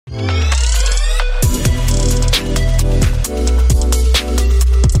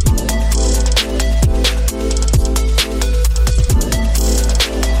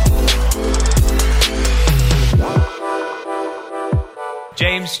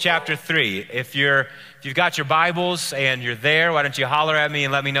chapter 3. If you've got your Bibles and you're there, why don't you holler at me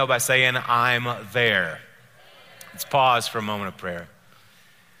and let me know by saying, I'm there. Let's pause for a moment of prayer.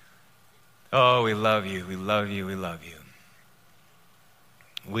 Oh, we love you, we love you, we love you.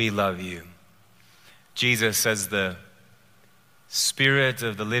 We love you. Jesus, as the Spirit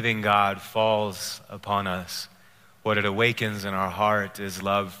of the living God falls upon us, what it awakens in our heart is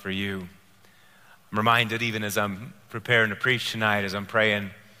love for you. I'm reminded, even as I'm preparing to preach tonight, as I'm praying,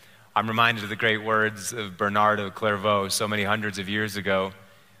 I'm reminded of the great words of Bernard of Clairvaux so many hundreds of years ago,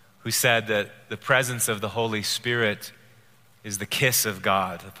 who said that the presence of the Holy Spirit is the kiss of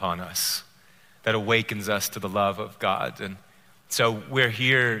God upon us that awakens us to the love of God. And so we're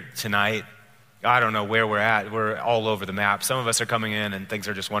here tonight. I don't know where we're at. We're all over the map. Some of us are coming in and things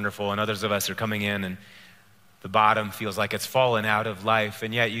are just wonderful, and others of us are coming in and the bottom feels like it's fallen out of life,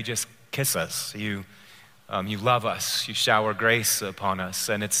 and yet you just kiss us. You love us. You shower grace upon us,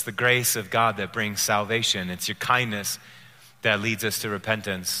 and it's the grace of God that brings salvation. It's your kindness that leads us to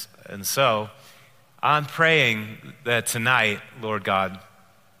repentance. And so I'm praying that tonight, Lord God,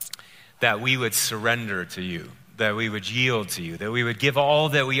 that we would surrender to you, that we would yield to you, that we would give all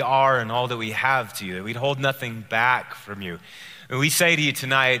that we are and all that we have to you, that we'd hold nothing back from you. And we say to you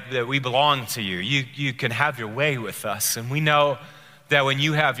tonight that we belong to you. You can have your way with us, and we know that when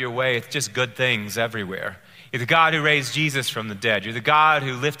you have your way, it's just good things everywhere. You're the God who raised Jesus from the dead. You're the God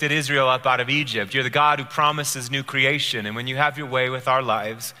who lifted Israel up out of Egypt. You're the God who promises new creation. And when you have your way with our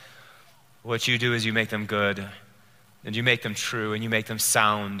lives, what you do is you make them good, and you make them true, and you make them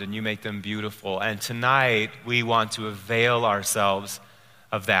sound, and you make them beautiful. And tonight, we want to avail ourselves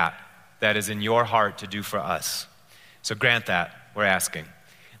of that is in your heart to do for us. So grant that, we're asking.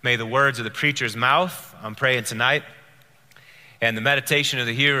 May the words of the preacher's mouth, I'm praying tonight, and the meditation of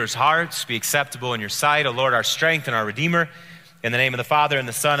the hearer's hearts be acceptable in your sight, O Lord, our strength and our Redeemer. In the name of the Father, and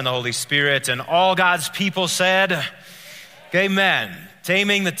the Son, and the Holy Spirit, and all God's people said, Amen.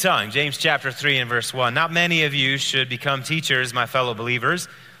 Taming the tongue, James chapter 3 and verse 1. Not many of you should become teachers, my fellow believers,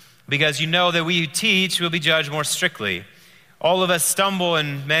 because you know that we who teach will be judged more strictly. All of us stumble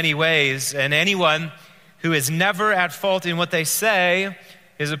in many ways, and anyone who is never at fault in what they say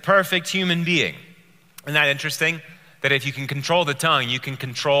is a perfect human being. Isn't that interesting? That if you can control the tongue, you can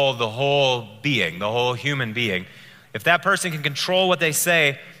control the whole being, the whole human being. If that person can control what they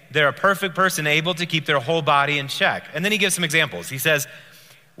say, they're a perfect person able to keep their whole body in check. And then he gives some examples. He says,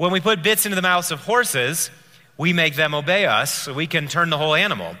 when we put bits into the mouths of horses, we make them obey us, so we can turn the whole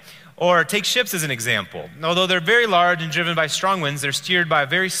animal. Or take ships as an example. Although they're very large and driven by strong winds, they're steered by a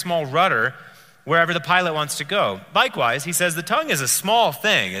very small rudder wherever the pilot wants to go. Likewise, he says the tongue is a small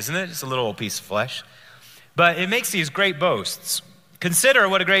thing, isn't it? Just a little piece of flesh. But it makes these great boasts. Consider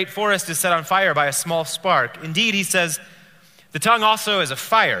what a great forest is set on fire by a small spark. Indeed, he says, the tongue also is a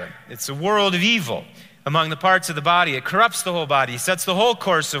fire. It's a world of evil among the parts of the body. It corrupts the whole body, sets the whole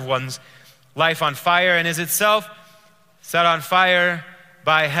course of one's life on fire, and is itself set on fire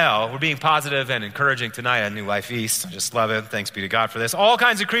by hell. We're being positive and encouraging tonight at New Life East. I just love it. Thanks be to God for this. All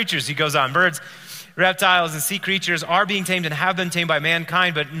kinds of creatures, he goes on, birds, reptiles, and sea creatures are being tamed and have been tamed by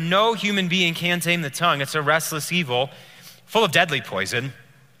mankind, but no human being can tame the tongue. It's a restless evil, full of deadly poison.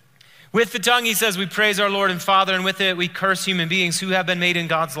 With the tongue, he says, we praise our Lord and Father, and with it we curse human beings who have been made in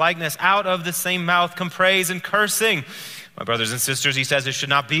God's likeness. Out of the same mouth come praise and cursing. My brothers and sisters, he says, it should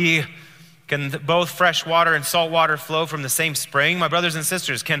not be. Can both fresh water and salt water flow from the same spring? My brothers and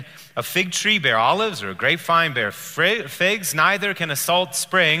sisters, can a fig tree bear olives or a grapevine bear figs? Neither can a salt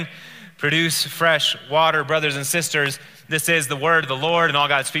spring produce fresh water. Brothers and sisters, this is the word of the Lord, and all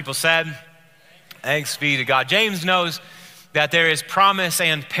God's people said, thanks be to God. James knows that there is promise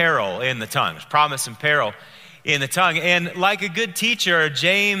and peril in the tongue. There's promise and peril in the tongue. And like a good teacher,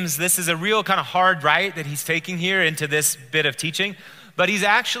 James, this is a real kind of hard right that he's taking here into this bit of teaching. But he's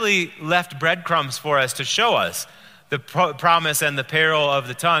actually left breadcrumbs for us to show us the promise and the peril of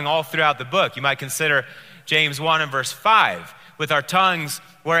the tongue all throughout the book. You might consider James 1 and verse 5. With our tongues,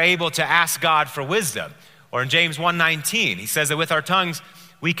 we're able to ask God for wisdom. Or in James 1:19, he says that with our tongues,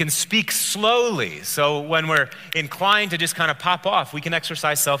 we can speak slowly. So when we're inclined to just kind of pop off, we can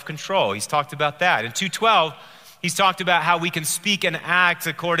exercise self-control. He's talked about that. In 2:12, he's talked about how we can speak and act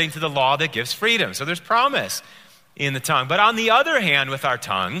according to the law that gives freedom. So there's promise in the tongue. But on the other hand, with our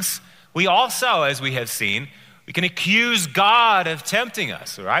tongues, we also, as we have seen, we can accuse God of tempting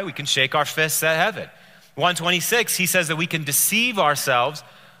us, all right? We can shake our fists at heaven. 1:26, he says that we can deceive ourselves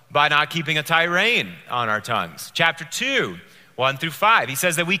by not keeping a tight rein on our tongues. Chapter 2, 1 through 5, he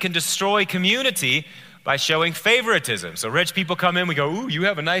says that we can destroy community by showing favoritism. So rich people come in, we go, ooh, you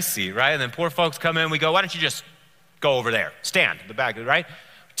have a nice seat, right? And then poor folks come in, we go, why don't you just go over there, stand in the back, right?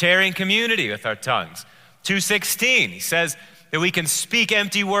 tearing community with our tongues. 2:16, he says that we can speak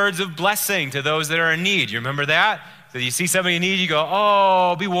empty words of blessing to those that are in need. You remember that? So you see somebody in need, you go,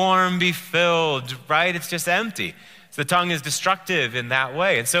 oh, be warm, be filled, right? It's just empty. So the tongue is destructive in that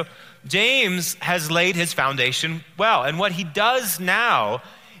way. And so James has laid his foundation well. And what he does now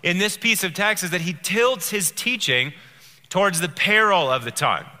in this piece of text is that he tilts his teaching towards the peril of the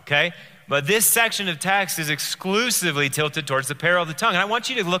tongue, okay? But this section of text is exclusively tilted towards the peril of the tongue. And I want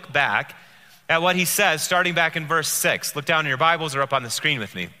you to look back at what he says, starting back in verse 6. Look down in your Bibles or up on the screen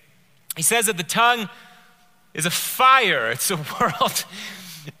with me. He says that the tongue is a fire. It's a world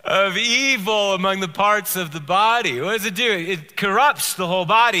of evil among the parts of the body. What does it do? It corrupts the whole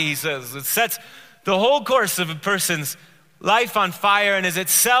body, he says. It sets the whole course of a person's life on fire and is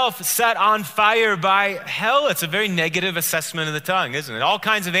itself set on fire by hell. It's a very negative assessment of the tongue, isn't it? All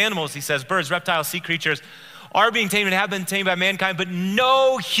kinds of animals, he says, birds, reptiles, sea creatures, are being tamed and have been tamed by mankind, but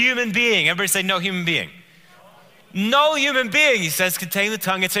no human being, everybody say no human being. No human being, he says, can tame the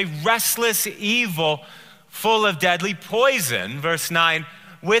tongue. It's a restless evil full of deadly poison. Verse 9,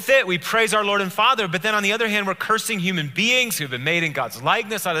 with it we praise our Lord and Father, but then on the other hand, we're cursing human beings who have been made in God's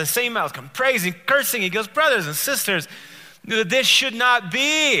likeness. Out of the same mouth come praising, cursing. He goes, brothers and sisters, this should not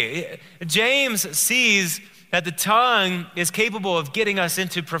be. James sees that the tongue is capable of getting us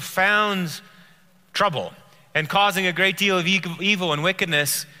into profound trouble and causing a great deal of evil and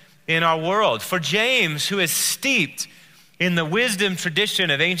wickedness in our world. For James, who is steeped in the wisdom tradition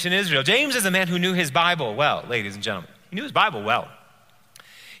of ancient Israel, James is a man who knew his Bible well, ladies and gentlemen. He knew his Bible well.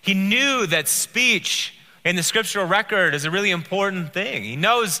 He knew that speech in the scriptural record is a really important thing. He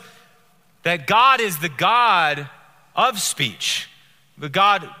knows that God is the God of speech. But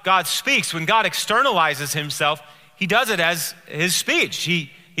God speaks. When God externalizes himself, he does it as his speech. He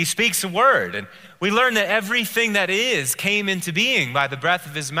speaks a word. And we learn that everything that is came into being by the breath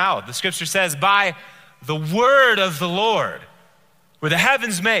of his mouth. The scripture says, by the word of the Lord were the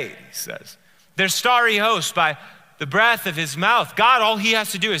heavens made, he says. Their starry host by the breath of his mouth. God, all he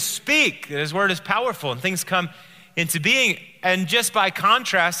has to do is speak. His word is powerful and things come into being. And just by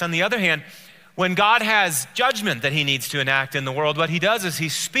contrast, on the other hand, when God has judgment that he needs to enact in the world, what he does is he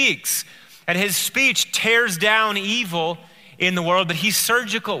speaks. And his speech tears down evil in the world, but he's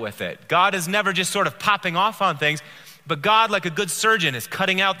surgical with it. God is never just sort of popping off on things, but God, like a good surgeon, is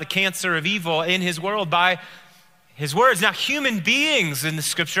cutting out the cancer of evil in his world by his words. Now, human beings in the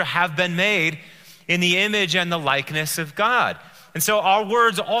scripture have been made in the image and the likeness of God. And so our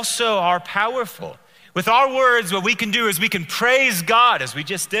words also are powerful. With our words, what we can do is we can praise God, as we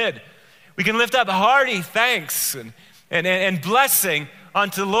just did. We can lift up hearty thanks and blessing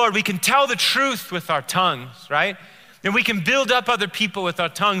unto the Lord. We can tell the truth with our tongues, right? And we can build up other people with our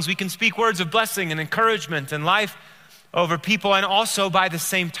tongues. We can speak words of blessing and encouragement and life over people. And also, by the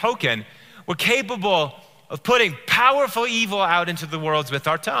same token, we're capable of putting powerful evil out into the world with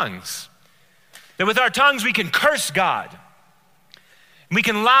our tongues. That with our tongues, we can curse God. We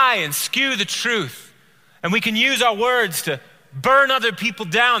can lie and skew the truth. And we can use our words to burn other people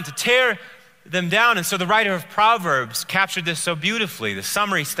down, to tear them down. And so the writer of Proverbs captured this so beautifully. The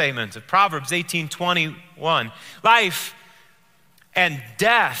summary statement of Proverbs 18:21. Life and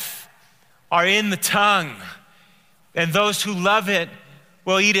death are in the tongue, and those who love it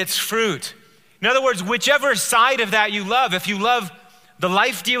will eat its fruit. In other words, whichever side of that you love, if you love the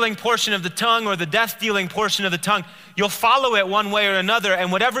life-dealing portion of the tongue or the death-dealing portion of the tongue, you'll follow it one way or another,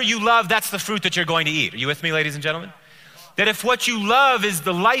 and whatever you love, that's the fruit that you're going to eat. Are you with me, ladies and gentlemen? That if what you love is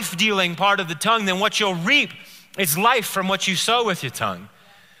the life-dealing part of the tongue, then what you'll reap is life from what you sow with your tongue.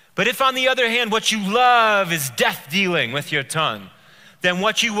 But if, on the other hand, what you love is death-dealing with your tongue, then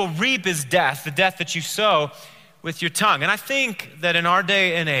what you will reap is death, the death that you sow with your tongue. And I think that in our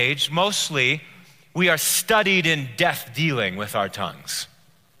day and age, mostly, we are studied in death-dealing with our tongues.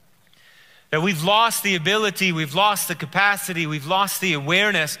 That we've lost the ability, we've lost the capacity, we've lost the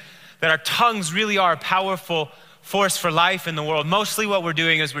awareness that our tongues really are a powerful force for life in the world. Mostly what we're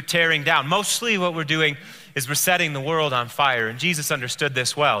doing is we're tearing down. Mostly what we're doing is we're setting the world on fire. And Jesus understood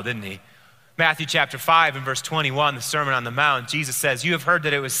this well, didn't he? Matthew chapter 5 and verse 21, the Sermon on the Mount, Jesus says, you have heard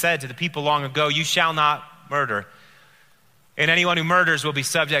that it was said to the people long ago, you shall not murder. And anyone who murders will be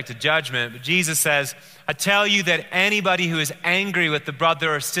subject to judgment. But Jesus says, I tell you that anybody who is angry with the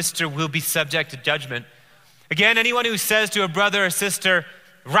brother or sister will be subject to judgment. Again, anyone who says to a brother or sister,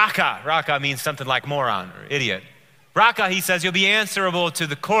 Raka means something like moron or idiot. Raka, he says, you'll be answerable to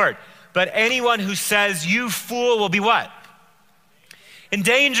the court. But anyone who says, you fool, will be what? In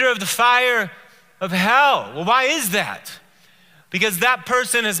danger of the fire of hell. Well, why is that? Because that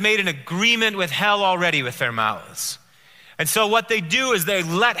person has made an agreement with hell already with their mouths. And so what they do is they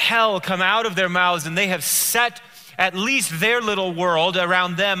let hell come out of their mouths, and they have set at least their little world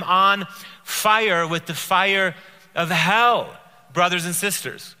around them on fire with the fire of hell. Brothers and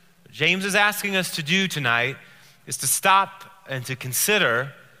sisters, what James is asking us to do tonight is to stop and to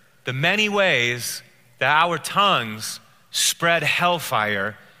consider the many ways that our tongues spread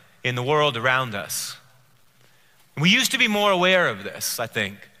hellfire in the world around us. We used to be more aware of this, I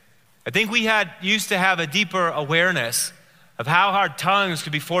think. I think we used to have a deeper awareness of how our tongues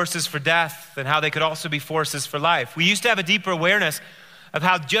could be forces for death and how they could also be forces for life. We used to have a deeper awareness of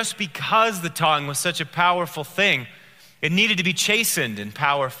how just because the tongue was such a powerful thing, it needed to be chastened in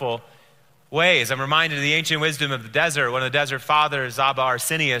powerful ways. I'm reminded of the ancient wisdom of the desert. One of the desert fathers, Abba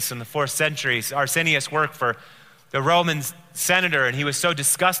Arsenius, in the 4th century. Arsenius worked for the Roman senator, and he was so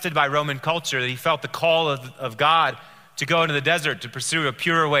disgusted by Roman culture that he felt the call of God to go into the desert to pursue a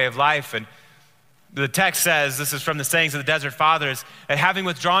purer way of life. And the text says, this is from the sayings of the desert fathers, that having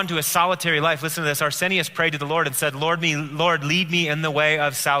withdrawn to a solitary life, listen to this, Arsenius prayed to the Lord and said, Lord, lead me in the way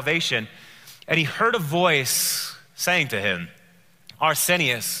of salvation. And he heard a voice saying to him,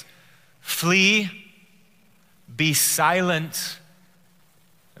 Arsenius, flee, be silent,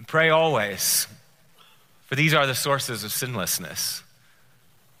 and pray always, for these are the sources of sinlessness.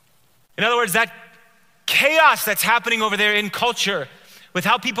 In other words, that chaos that's happening over there in culture with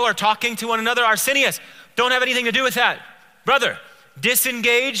how people are talking to one another, Arsenius, don't have anything to do with that. Brother,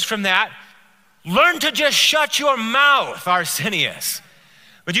 disengage from that. Learn to just shut your mouth, Arsenius.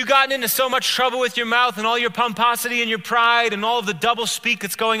 But you've gotten into so much trouble with your mouth and all your pomposity and your pride and all of the double speak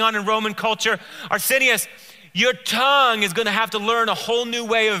that's going on in Roman culture. Arsenius, your tongue is going to have to learn a whole new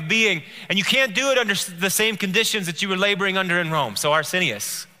way of being, and you can't do it under the same conditions that you were laboring under in Rome. So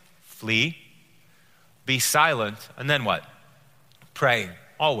Arsenius, flee, be silent, and then what? Pray,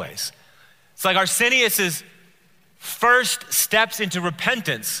 always. It's like Arsenius's first steps into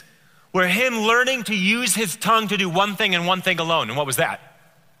repentance were him learning to use his tongue to do one thing and one thing alone. And what was that?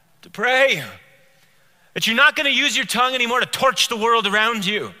 To pray. That you're not going to use your tongue anymore to torch the world around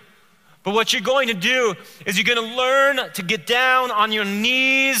you. But what you're going to do is you're going to learn to get down on your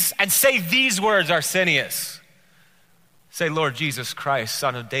knees and say these words, Arsenius. Say, Lord Jesus Christ,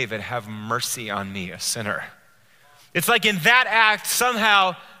 Son of David, have mercy on me, a sinner. It's like in that act,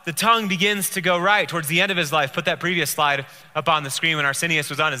 somehow the tongue begins to go right. Towards the end of his life, put that previous slide up on the screen. When Arsenius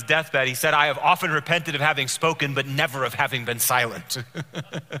was on his deathbed, he said, I have often repented of having spoken, but never of having been silent.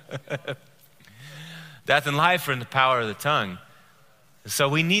 Death and life are in the power of the tongue. So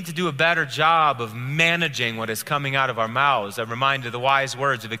we need to do a better job of managing what is coming out of our mouths. I'm reminded of the wise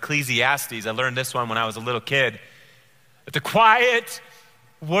words of Ecclesiastes. I learned this one when I was a little kid. But the quiet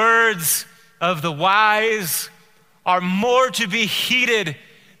words of the wise are more to be heeded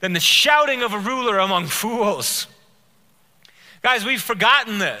than the shouting of a ruler among fools. Guys, we've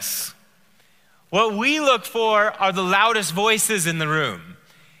forgotten this. What we look for are the loudest voices in the room,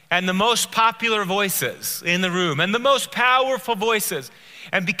 and the most popular voices in the room, and the most powerful voices.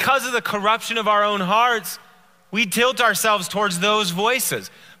 And because of the corruption of our own hearts, we tilt ourselves towards those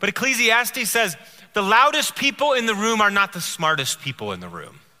voices. But Ecclesiastes says, the loudest people in the room are not the smartest people in the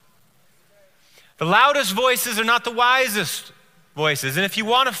room. The loudest voices are not the wisest voices. And if you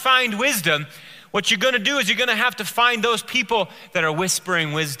want to find wisdom, what you're going to do is you're going to have to find those people that are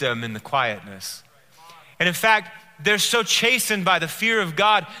whispering wisdom in the quietness. And in fact, they're so chastened by the fear of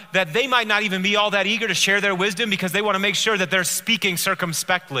God that they might not even be all that eager to share their wisdom because they want to make sure that they're speaking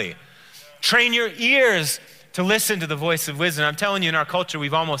circumspectly. Train your ears to listen to the voice of wisdom. I'm telling you, in our culture,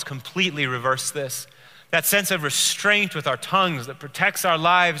 we've almost completely reversed this. That sense of restraint with our tongues that protects our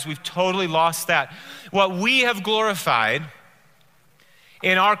lives, we've totally lost that. What we have glorified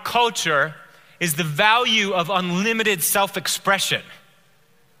in our culture is the value of unlimited self-expression.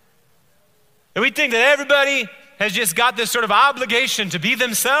 And we think that everybody has just got this sort of obligation to be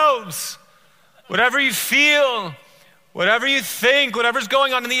themselves. Whatever you feel, whatever you think, whatever's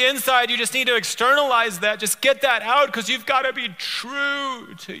going on the inside, you just need to externalize that. Just get that out because you've got to be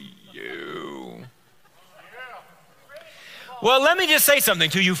true to you. Well, let me just say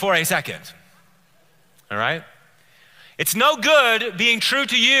something to you for a second. All right? It's no good being true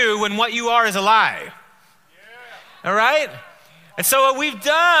to you when what you are is a lie. All right? And so what we've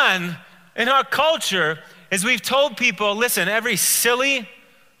done in our culture is we've told people, listen, every silly,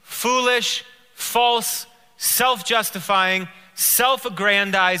 foolish, false, self-justifying,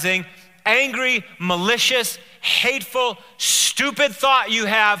 self-aggrandizing, angry, malicious, hateful, stupid thought you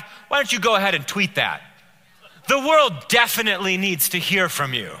have, why don't you go ahead and tweet that? The world definitely needs to hear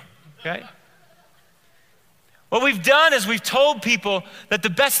from you, okay? What we've done is we've told people that the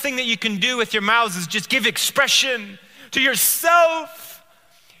best thing that you can do with your mouths is just give expression to yourself.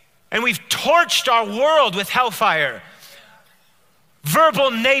 And we've torched our world with hellfire. Verbal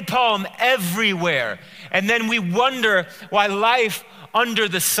napalm everywhere. And then we wonder why life under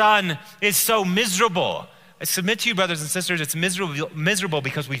the sun is so miserable. I submit to you, brothers and sisters, it's miserable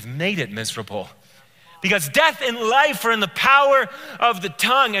because we've made it miserable. Because death and life are in the power of the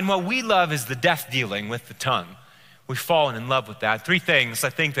tongue, and what we love is the death dealing with the tongue. We've fallen in love with that. 3 things I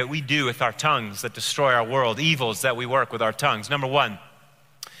think that we do with our tongues that destroy our world, evils that we work with our tongues. Number 1,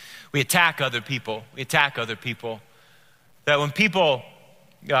 we attack other people. We attack other people. That when people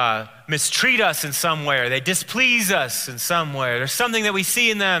mistreat us in some way, or they displease us in some way, there's something that we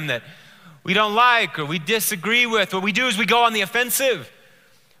see in them that we don't like or we disagree with, what we do is we go on the offensive.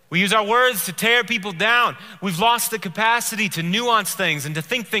 We use our words to tear people down. We've lost the capacity to nuance things and to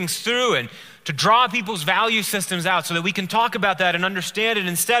think things through and to draw people's value systems out so that we can talk about that and understand it.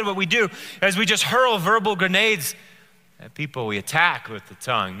 Instead, what we do is we just hurl verbal grenades at people. We attack with the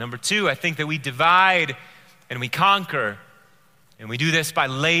tongue. Number 2, I think that we divide and we conquer. And we do this by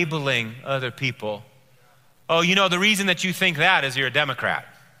labeling other people. Oh, you know, the reason that you think that is you're a Democrat.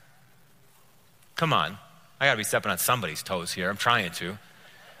 Come on. I got to be stepping on somebody's toes here. I'm trying to.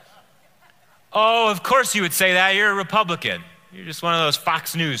 Oh, of course you would say that. You're a Republican. You're just one of those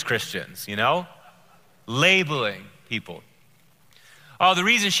Fox News Christians, you know? Labeling people. Oh, the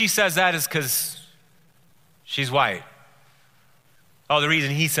reason she says that is because she's white. Oh, the reason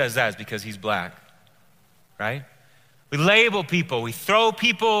he says that is because he's black. Right? We label people. We throw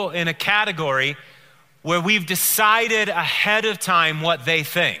people in a category where we've decided ahead of time what they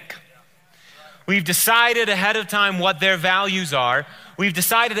think. We've decided ahead of time what their values are. We've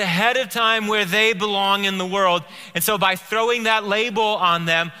decided ahead of time where they belong in the world. And so by throwing that label on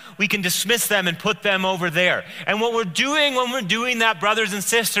them, we can dismiss them and put them over there. And what we're doing when we're doing that, brothers and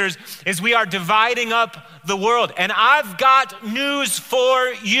sisters, is we are dividing up the world. And I've got news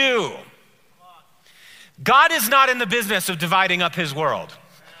for you. God is not in the business of dividing up his world.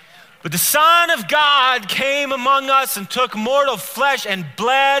 But the Son of God came among us and took mortal flesh and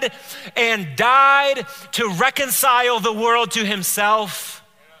bled and died to reconcile the world to himself.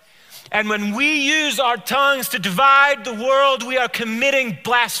 And when we use our tongues to divide the world, we are committing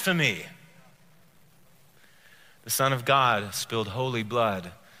blasphemy. The Son of God spilled holy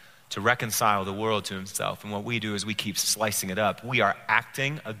blood to reconcile the world to himself. And what we do is we keep slicing it up. We are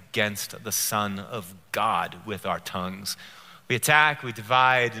acting against the Son of God with our tongues. We attack, we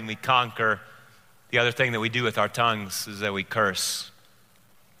divide, and we conquer. The other thing that we do with our tongues is that we curse.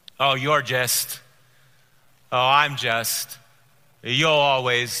 Oh, you're just. Oh, I'm just. You'll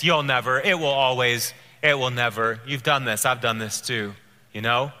always, you'll never, it will always, it will never. You've done this, I've done this too, you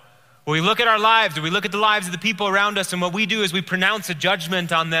know? When we look at our lives, or we look at the lives of the people around us, and what we do is we pronounce a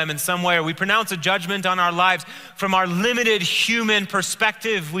judgment on them in some way, or we pronounce a judgment on our lives from our limited human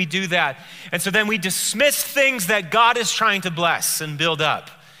perspective. We do that. And so then we dismiss things that God is trying to bless and build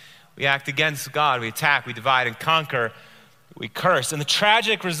up. We act against God, we attack, we divide and conquer, we curse. And the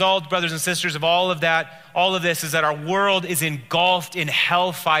tragic result, brothers and sisters, of all of that, all of this is that our world is engulfed in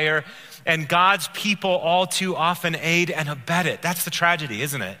hellfire, and God's people all too often aid and abet it. That's the tragedy,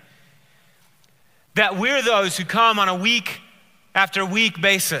 isn't it? That we're those who come on a week after week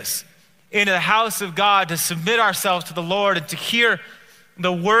basis into the house of God to submit ourselves to the Lord and to hear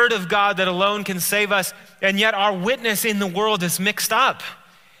the word of God that alone can save us, and yet our witness in the world is mixed up.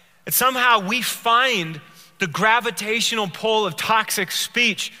 And somehow we find the gravitational pull of toxic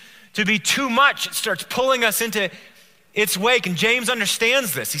speech to be too much. It starts pulling us into its wake, and James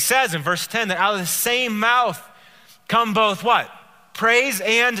understands this. He says in verse 10 that out of the same mouth come both what? Praise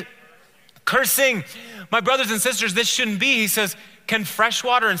and cursing. My brothers and sisters, this shouldn't be. He says, can fresh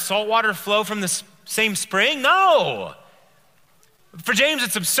water and salt water flow from the same spring? No. For James,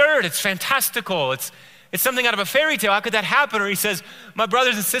 it's absurd. It's fantastical. It's something out of a fairy tale. How could that happen? Or he says, my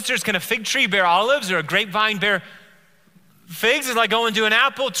brothers and sisters, can a fig tree bear olives or a grapevine bear figs? It's like going to an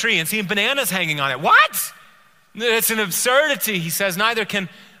apple tree and seeing bananas hanging on it. What? It's an absurdity. He says, neither can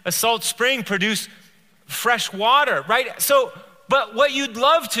a salt spring produce fresh water, right? So, but what you'd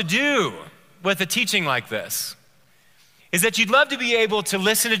love to do with a teaching like this is that you'd love to be able to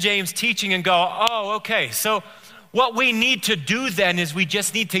listen to James' teaching and go, oh, okay, so what we need to do then is we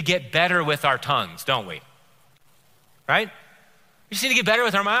just need to get better with our tongues, don't we? Right? We just need to get better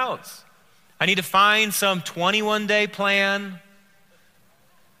with our mouths. I need to find some 21-day plan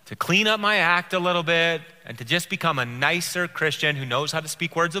to clean up my act a little bit and to just become a nicer Christian who knows how to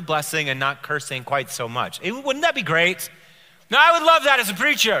speak words of blessing and not cursing quite so much. Wouldn't that be great? Now, I would love that as a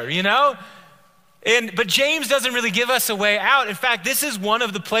preacher, you know? But James doesn't really give us a way out. In fact, this is one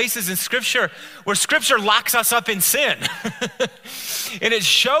of the places in Scripture where Scripture locks us up in sin. And it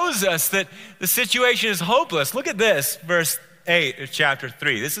shows us that the situation is hopeless. Look at this, verse 8 of chapter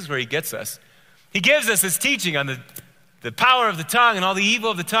 3. This is where he gets us. He gives us his teaching on the power of the tongue and all the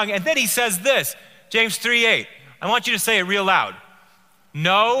evil of the tongue. And then he says this, James 3:8. I want you to say it real loud.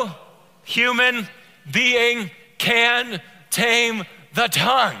 No human being can tame the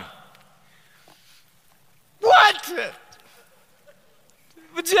tongue. What?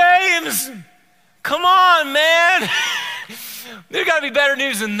 James, come on, man. There's got to be better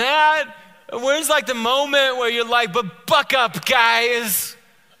news than that. Where's like the moment where you're like, but buck up, guys.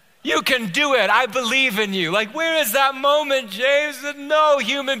 You can do it. I believe in you. Like, where is that moment, James? That no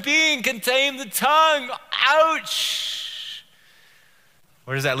human being can tame the tongue. Ouch.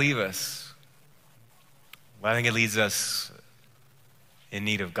 Where does that leave us? Well, I think it leaves us in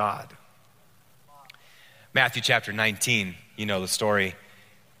need of God. Matthew chapter 19, you know the story.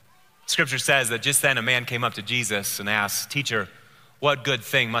 Scripture says that just then a man came up to Jesus and asked, "Teacher, what good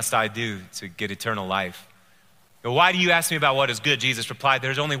thing must I do to get eternal life?" "Why do you ask me about what is good?" Jesus replied,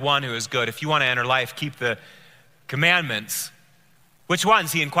 "There's only one who is good. If you want to enter life, keep the commandments." "Which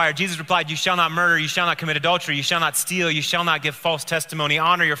ones?" he inquired. Jesus replied, "You shall not murder, you shall not commit adultery, you shall not steal, you shall not give false testimony,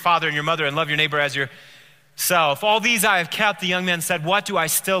 honor your father and your mother, and love your neighbor as yourself. All these I have kept." The young man said, "What do I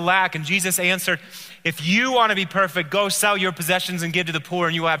still lack?" And Jesus answered, "If you want to be perfect, go sell your possessions and give to the poor,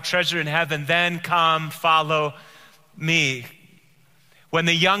 and you will have treasure in heaven. Then come, follow me." When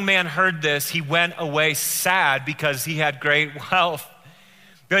the young man heard this, he went away sad because he had great wealth.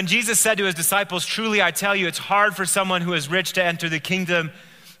 Then Jesus said to his disciples, "Truly I tell you, it's hard for someone who is rich to enter the kingdom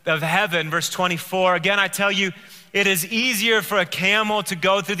of heaven." Verse 24, "Again I tell you, it is easier for a camel to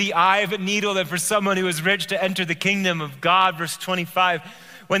go through the eye of a needle than for someone who is rich to enter the kingdom of God." Verse 25,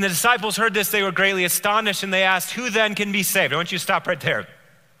 when the disciples heard this, they were greatly astonished, and they asked, "Who then can be saved?" I want you to stop right there.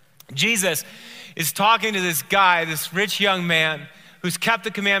 Jesus is talking to this guy, this rich young man, who's kept the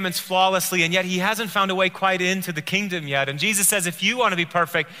commandments flawlessly, and yet he hasn't found a way quite into the kingdom yet. And Jesus says, if you want to be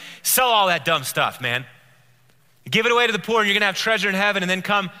perfect, sell all that dumb stuff, man. Give it away to the poor, and you're going to have treasure in heaven, and then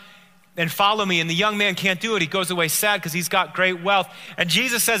come and follow me. And the young man can't do it. He goes away sad because he's got great wealth. And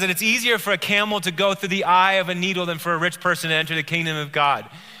Jesus says that it's easier for a camel to go through the eye of a needle than for a rich person to enter the kingdom of God.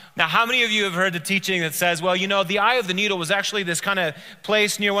 Now, how many of you have heard the teaching that says, well, you know, the eye of the needle was actually this kind of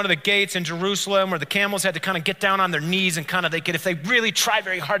place near one of the gates in Jerusalem where the camels had to kind of get down on their knees and kind of, if they really tried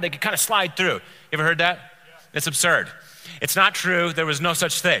very hard, they could kind of slide through. You ever heard that? Yeah. It's absurd. It's not true. There was no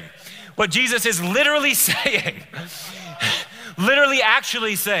such thing. What Jesus is literally saying, literally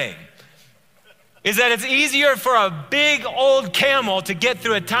actually saying, is that it's easier for a big old camel to get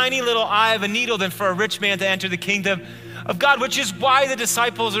through a tiny little eye of a needle than for a rich man to enter the kingdom of God, which is why the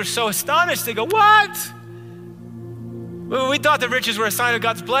disciples are so astonished. They go, what? We thought the riches were a sign of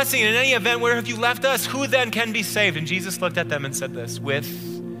God's blessing. In any event, where have you left us? Who then can be saved? And Jesus looked at them and said this, with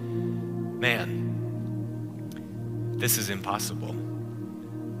man, this is impossible,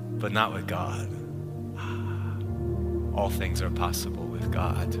 but not with God. All things are possible with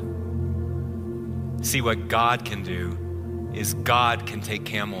God. See, what God can do is God can take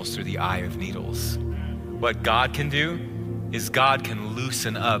camels through the eye of needles. What God can do is God can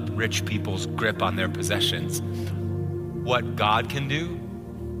loosen up rich people's grip on their possessions. What God can do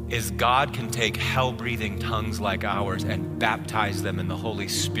is God can take hell-breathing tongues like ours and baptize them in the Holy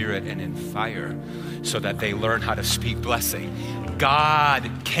Spirit and in fire so that they learn how to speak blessing. God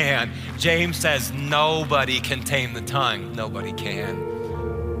can. James says nobody can tame the tongue. Nobody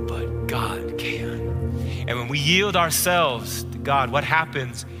can, but God can. And when we yield ourselves to God, what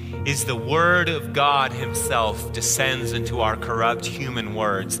happens is the word of God himself descends into our corrupt human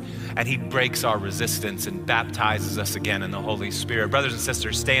words, and he breaks our resistance and baptizes us again in the Holy Spirit. Brothers and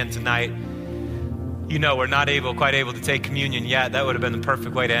sisters, stand tonight. You know we're not quite able to take communion yet. That would have been the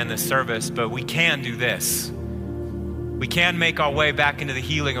perfect way to end this service, but we can do this. We can make our way back into the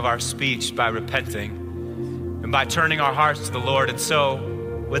healing of our speech by repenting and by turning our hearts to the Lord. And so,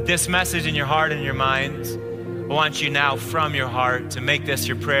 with this message in your heart and in your mind, I want you now from your heart to make this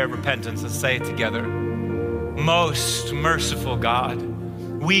your prayer of repentance. Let's say it together. Most merciful God,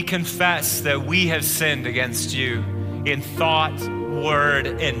 we confess that we have sinned against you in thought, word,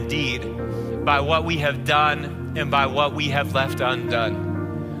 and deed, by what we have done and by what we have left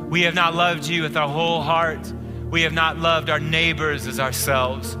undone. We have not loved you with our whole heart. We have not loved our neighbors as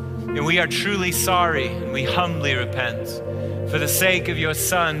ourselves. And we are truly sorry, and we humbly repent. For the sake of your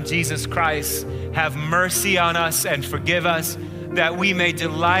Son, Jesus Christ, have mercy on us and forgive us, that we may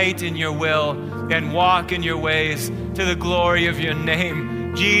delight in your will and walk in your ways to the glory of your name.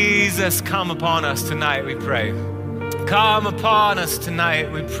 Jesus, come upon us tonight, we pray. Come upon us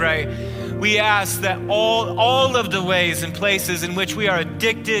tonight, we pray. We ask that all of the ways and places in which we are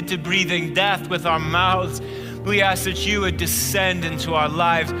addicted to breathing death with our mouths, we ask that you would descend into our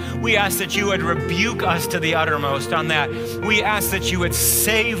lives. We ask that you would rebuke us to the uttermost on that. We ask that you would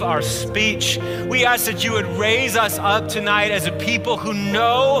save our speech. We ask that you would raise us up tonight as a people who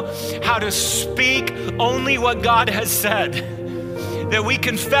know how to speak only what God has said. That we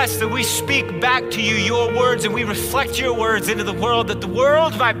confess, that we speak back to you your words, and we reflect your words into the world, that the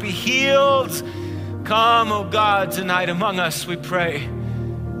world might be healed. Come, oh God, tonight among us, we pray.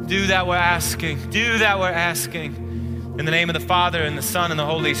 Do that we're asking. Do that we're asking. In the name of the Father, and the Son, and the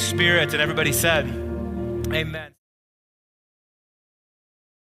Holy Spirit. And everybody said, amen.